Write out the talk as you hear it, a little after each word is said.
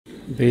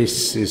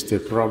This is the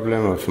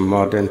problem of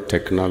modern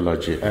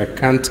technology. I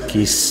can't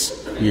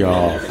kiss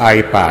your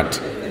iPad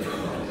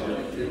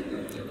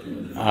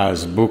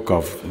as book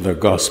of the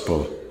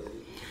gospel.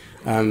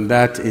 And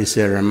that is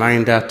a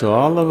reminder to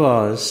all of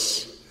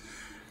us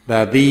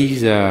that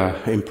these are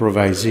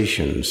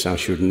improvisations and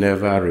should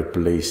never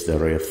replace the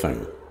real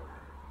thing.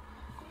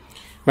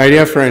 My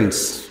dear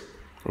friends,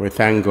 we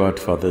thank God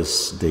for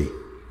this day,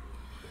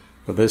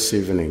 for this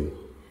evening.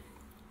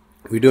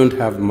 We don't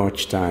have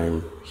much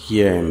time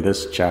here in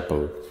this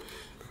chapel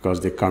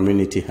because the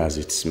community has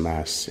its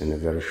mass in a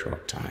very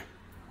short time.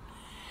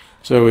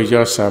 So we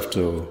just have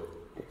to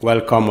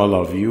welcome all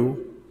of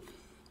you.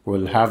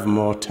 We'll have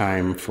more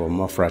time for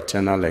more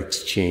fraternal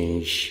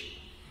exchange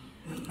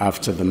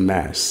after the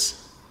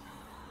mass.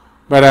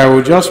 But I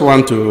would just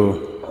want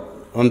to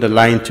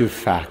underline two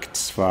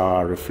facts for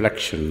our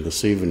reflection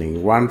this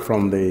evening, one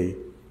from the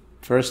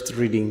first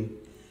reading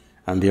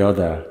and the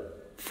other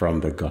from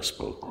the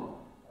gospel.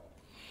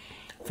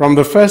 From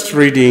the first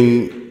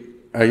reading,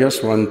 I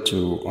just want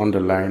to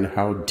underline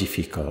how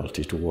difficult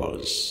it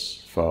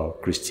was for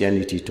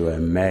Christianity to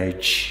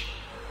emerge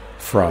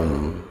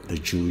from the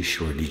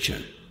Jewish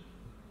religion.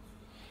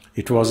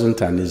 It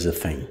wasn't an easy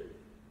thing.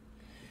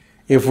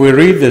 If we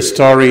read the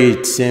story,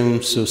 it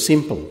seems so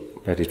simple,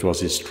 but it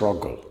was a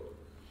struggle.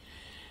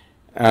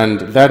 And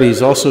that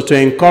is also to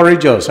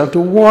encourage us and to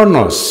warn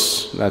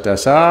us that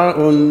as our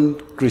own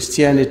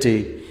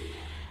Christianity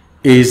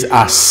is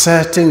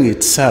asserting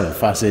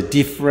itself as a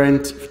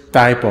different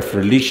type of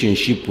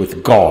relationship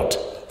with God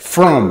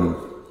from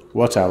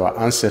what our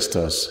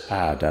ancestors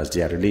had as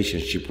their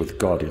relationship with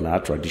God in our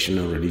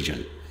traditional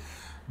religion,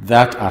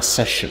 that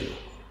assertion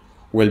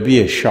will be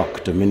a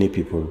shock to many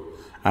people,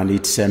 and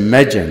its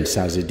emergence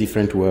as a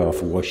different way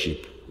of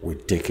worship will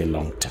take a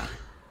long time.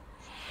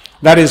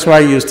 That is why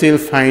you still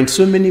find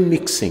so many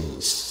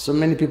mixings. So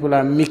many people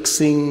are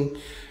mixing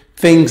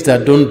things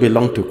that don't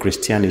belong to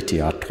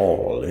Christianity at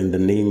all in the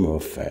name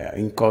of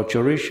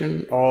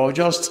enculturation or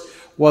just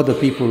what the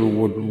people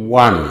would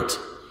want.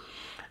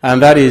 And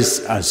that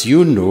is, as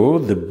you know,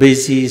 the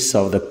basis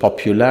of the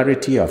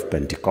popularity of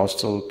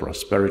Pentecostal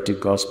prosperity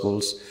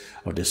gospels,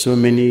 of the so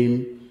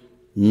many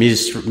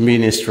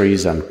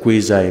ministries and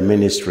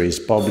quasi-ministries,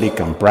 public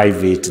and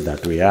private,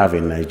 that we have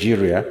in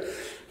Nigeria,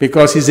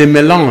 because it's a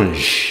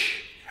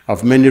melange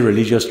of many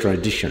religious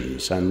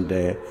traditions, and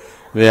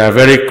they are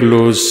very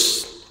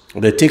close.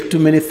 They take too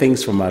many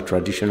things from our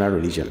traditional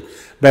religion.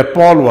 But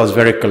Paul was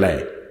very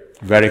clear,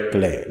 very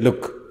clear.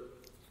 Look,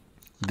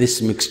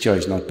 this mixture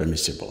is not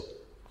permissible.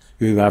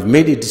 You have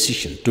made a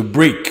decision to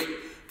break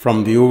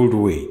from the old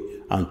way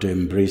and to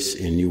embrace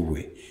a new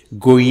way.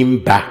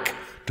 Going back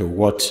to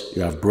what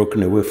you have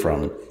broken away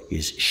from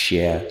is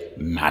sheer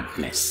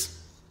madness.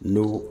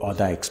 No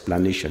other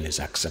explanation is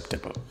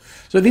acceptable.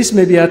 So this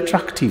may be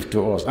attractive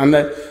to us. And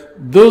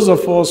those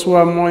of us who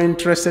are more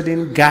interested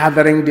in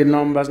gathering the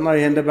numbers, no,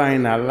 you end up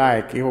in a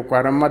like, the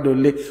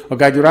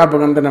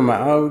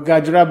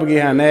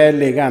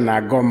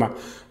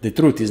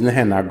truth is,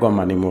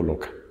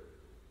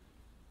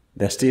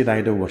 they're still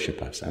idol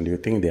worshippers, and you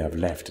think they have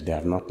left. They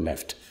have not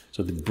left.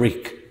 So the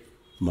break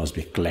must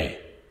be clear,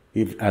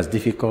 as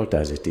difficult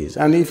as it is.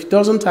 And if it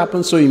doesn't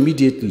happen so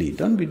immediately,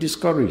 don't be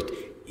discouraged.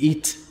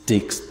 It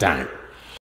takes time.